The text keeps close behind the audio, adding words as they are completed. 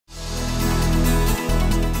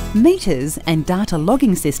Meters and data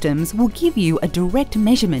logging systems will give you a direct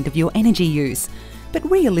measurement of your energy use, but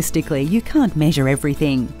realistically you can't measure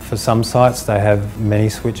everything. For some sites they have many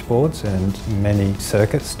switchboards and many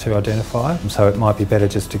circuits to identify, so it might be better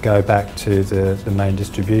just to go back to the main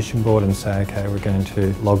distribution board and say, okay, we're going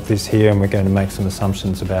to log this here and we're going to make some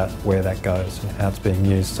assumptions about where that goes and how it's being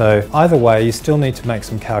used. So either way, you still need to make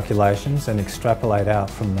some calculations and extrapolate out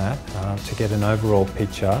from that to get an overall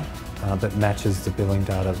picture that matches the billing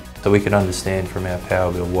data. So we could understand from our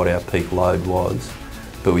power bill what our peak load was,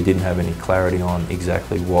 but we didn't have any clarity on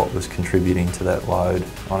exactly what was contributing to that load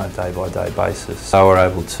on a day-by-day basis. So we're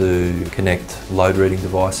able to connect load reading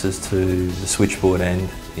devices to the switchboard and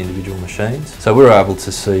individual machines. So we were able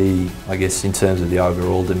to see, I guess, in terms of the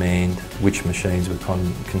overall demand, which machines were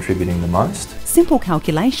contributing the most. Simple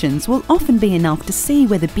calculations will often be enough to see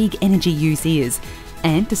where the big energy use is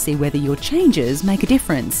and to see whether your changes make a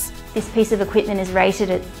difference. This piece of equipment is rated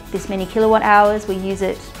at this many kilowatt hours, we use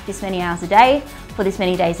it this many hours a day for this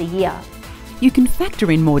many days a year. You can factor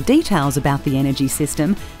in more details about the energy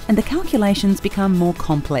system and the calculations become more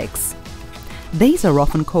complex. These are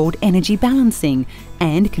often called energy balancing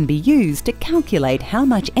and can be used to calculate how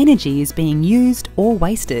much energy is being used or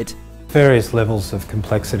wasted. Various levels of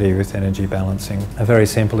complexity with energy balancing. A very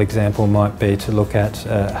simple example might be to look at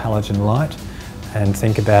halogen light and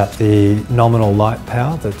think about the nominal light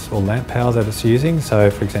power or lamp power that it's using.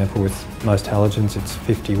 So for example, with most halogens it's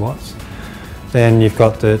 50 watts. Then you've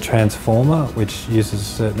got the transformer, which uses a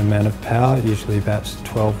certain amount of power, usually about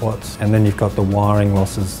 12 watts. And then you've got the wiring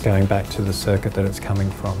losses going back to the circuit that it's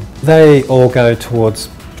coming from. They all go towards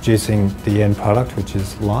producing the end product, which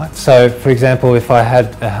is light. So for example, if I had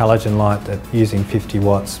a halogen light using 50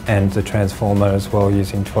 watts and the transformer as well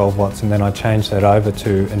using 12 watts, and then I change that over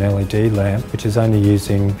to an LED lamp, which is only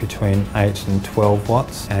using between 8 and 12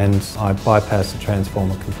 watts, and I bypass the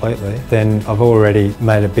transformer completely, then I've already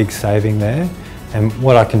made a big saving there. And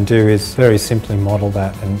what I can do is very simply model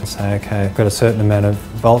that and say, okay, I've got a certain amount of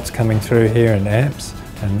volts coming through here and amps,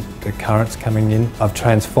 and the currents coming in. I've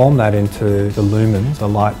transformed that into the lumens, the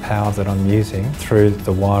light power that I'm using through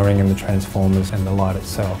the wiring and the transformers and the light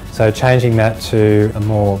itself. So changing that to a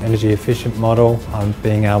more energy efficient model, I'm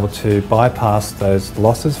being able to bypass those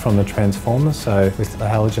losses from the transformer. So with the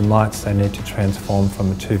halogen lights, they need to transform from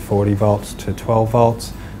the 240 volts to 12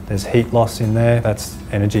 volts. There's heat loss in there, that's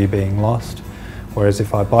energy being lost. Whereas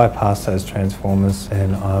if I bypass those transformers,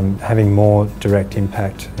 then I'm having more direct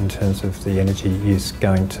impact in terms of the energy use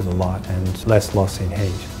going to the light and less loss in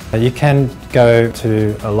heat. You can go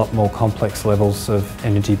to a lot more complex levels of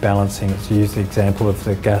energy balancing. To use the example of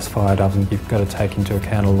the gas-fired oven, you've got to take into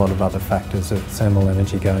account a lot of other factors of thermal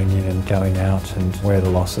energy going in and going out and where the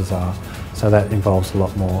losses are. So that involves a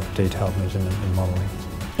lot more detailed measurement and modelling.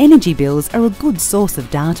 Energy bills are a good source of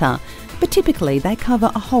data, but typically they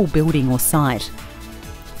cover a whole building or site.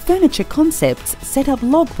 Furniture Concepts set up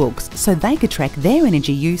logbooks so they could track their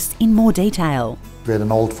energy use in more detail. We had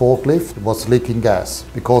an old forklift, it was leaking gas.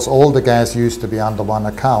 Because all the gas used to be under one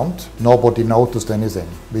account, nobody noticed anything.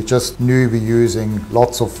 We just knew we were using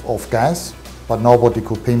lots of gas, but nobody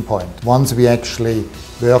could pinpoint. Once we actually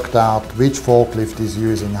worked out which forklift is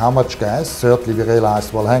using how much gas, certainly we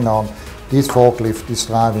realized, well, hang on, this forklift is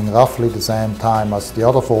driving roughly the same time as the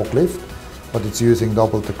other forklift, but it's using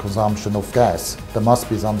double the consumption of gas. There must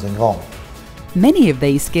be something wrong. Many of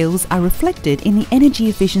these skills are reflected in the energy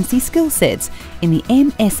efficiency skill sets in the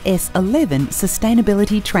MSS 11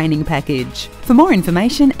 Sustainability Training Package. For more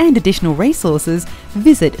information and additional resources,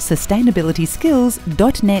 visit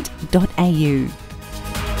sustainabilityskills.net.au.